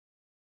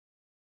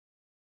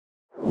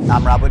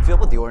I'm Rob Whitfield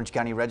with the Orange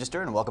County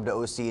Register, and welcome to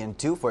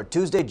OC&2 for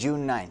Tuesday,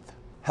 June 9th.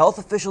 Health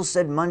officials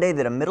said Monday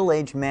that a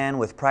middle-aged man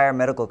with prior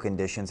medical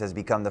conditions has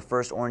become the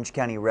first Orange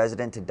County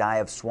resident to die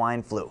of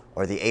swine flu,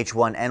 or the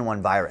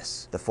H1N1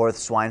 virus, the fourth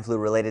swine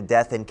flu-related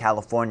death in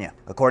California.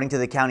 According to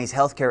the county's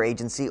healthcare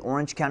agency,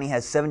 Orange County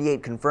has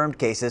 78 confirmed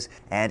cases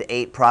and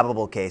 8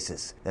 probable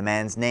cases. The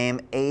man's name,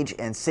 age,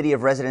 and city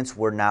of residence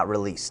were not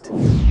released.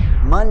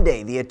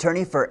 Monday, the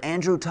attorney for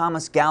Andrew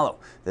Thomas Gallo,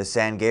 the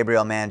San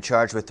Gabriel man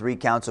charged with 3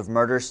 counts of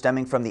murder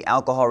stemming from the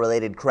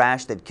alcohol-related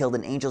crash that killed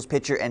an Angels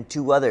pitcher and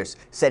 2 others,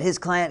 said his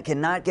client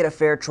cannot get a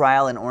fair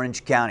trial in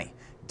Orange County.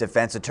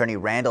 Defense attorney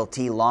Randall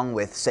T.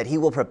 Longwith said he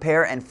will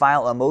prepare and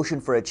file a motion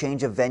for a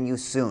change of venue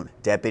soon.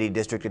 Deputy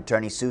District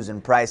Attorney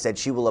Susan Price said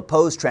she will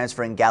oppose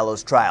transferring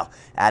Gallo's trial,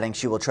 adding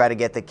she will try to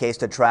get the case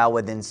to trial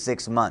within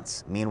 6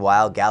 months.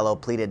 Meanwhile, Gallo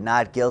pleaded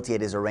not guilty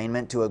at his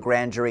arraignment to a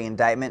grand jury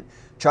indictment,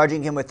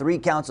 charging him with 3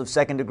 counts of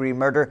second-degree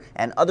murder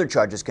and other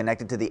charges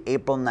connected to the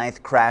April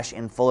 9th crash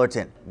in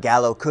Fullerton.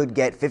 Gallo could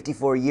get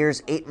 54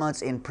 years, 8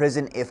 months in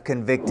prison if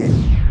convicted.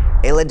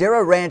 A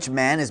Ladera Ranch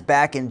man is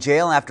back in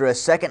jail after a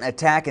second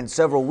attack in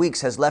several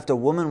weeks has left a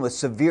woman with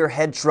severe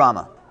head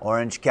trauma.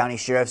 Orange County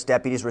Sheriff's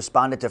deputies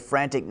responded to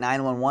frantic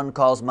 911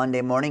 calls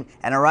Monday morning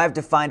and arrived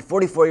to find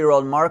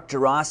 44-year-old Mark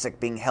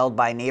Jurasic being held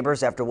by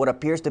neighbors after what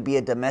appears to be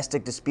a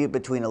domestic dispute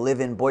between a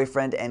live-in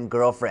boyfriend and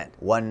girlfriend.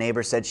 One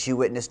neighbor said she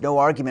witnessed no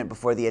argument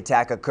before the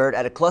attack occurred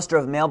at a cluster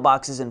of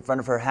mailboxes in front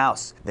of her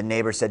house. The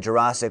neighbor said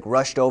Jurasic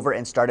rushed over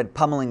and started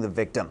pummeling the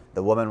victim.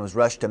 The woman was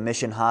rushed to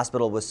Mission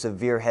Hospital with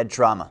severe head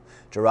trauma.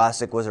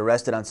 Jurasic was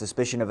arrested on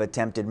suspicion of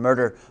attempted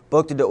murder,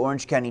 booked into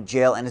Orange County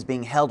Jail, and is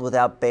being held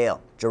without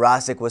bail.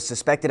 Jurasic was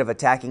suspected of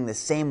attacking the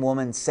same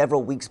woman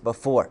several weeks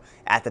before.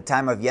 At the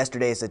time of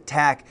yesterday's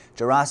attack,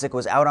 Jurasic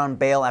was out on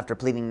bail after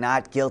pleading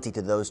not guilty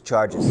to those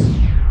charges.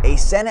 A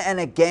Santa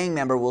Ana gang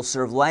member will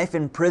serve life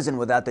in prison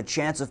without the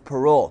chance of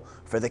parole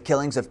for the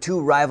killings of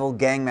 2 rival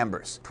gang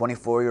members.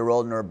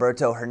 24-year-old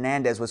Norberto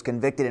Hernandez was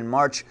convicted in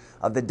March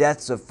of the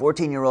deaths of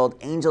 14-year-old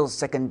Angel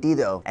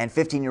Secondido and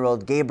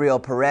 15-year-old Gabriel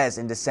Perez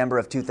in December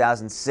of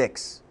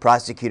 2006.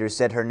 Prosecutors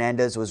said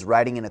Hernandez was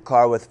riding in a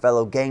car with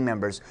fellow gang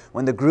members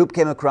when the group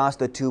came across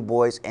the 2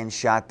 boys and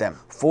shot them.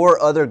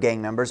 4 other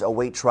gang members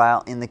await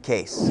trial in the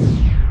case.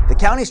 The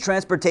county's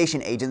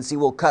transportation agency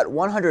will cut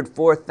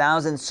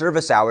 104,000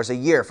 service hours a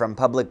year from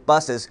public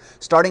buses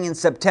starting in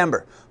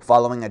September,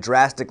 following a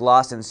drastic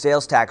loss in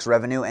sales tax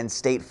revenue and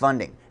state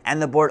funding. And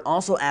the board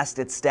also asked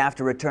its staff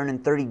to return in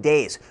 30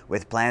 days,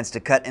 with plans to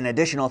cut an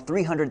additional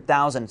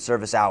 300,000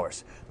 service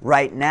hours.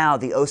 Right now,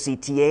 the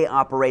OCTA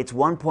operates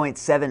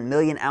 1.7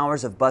 million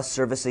hours of bus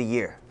service a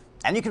year.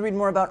 And you can read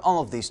more about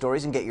all of these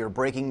stories and get your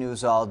breaking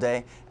news all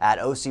day at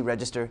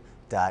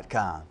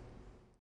ocregister.com.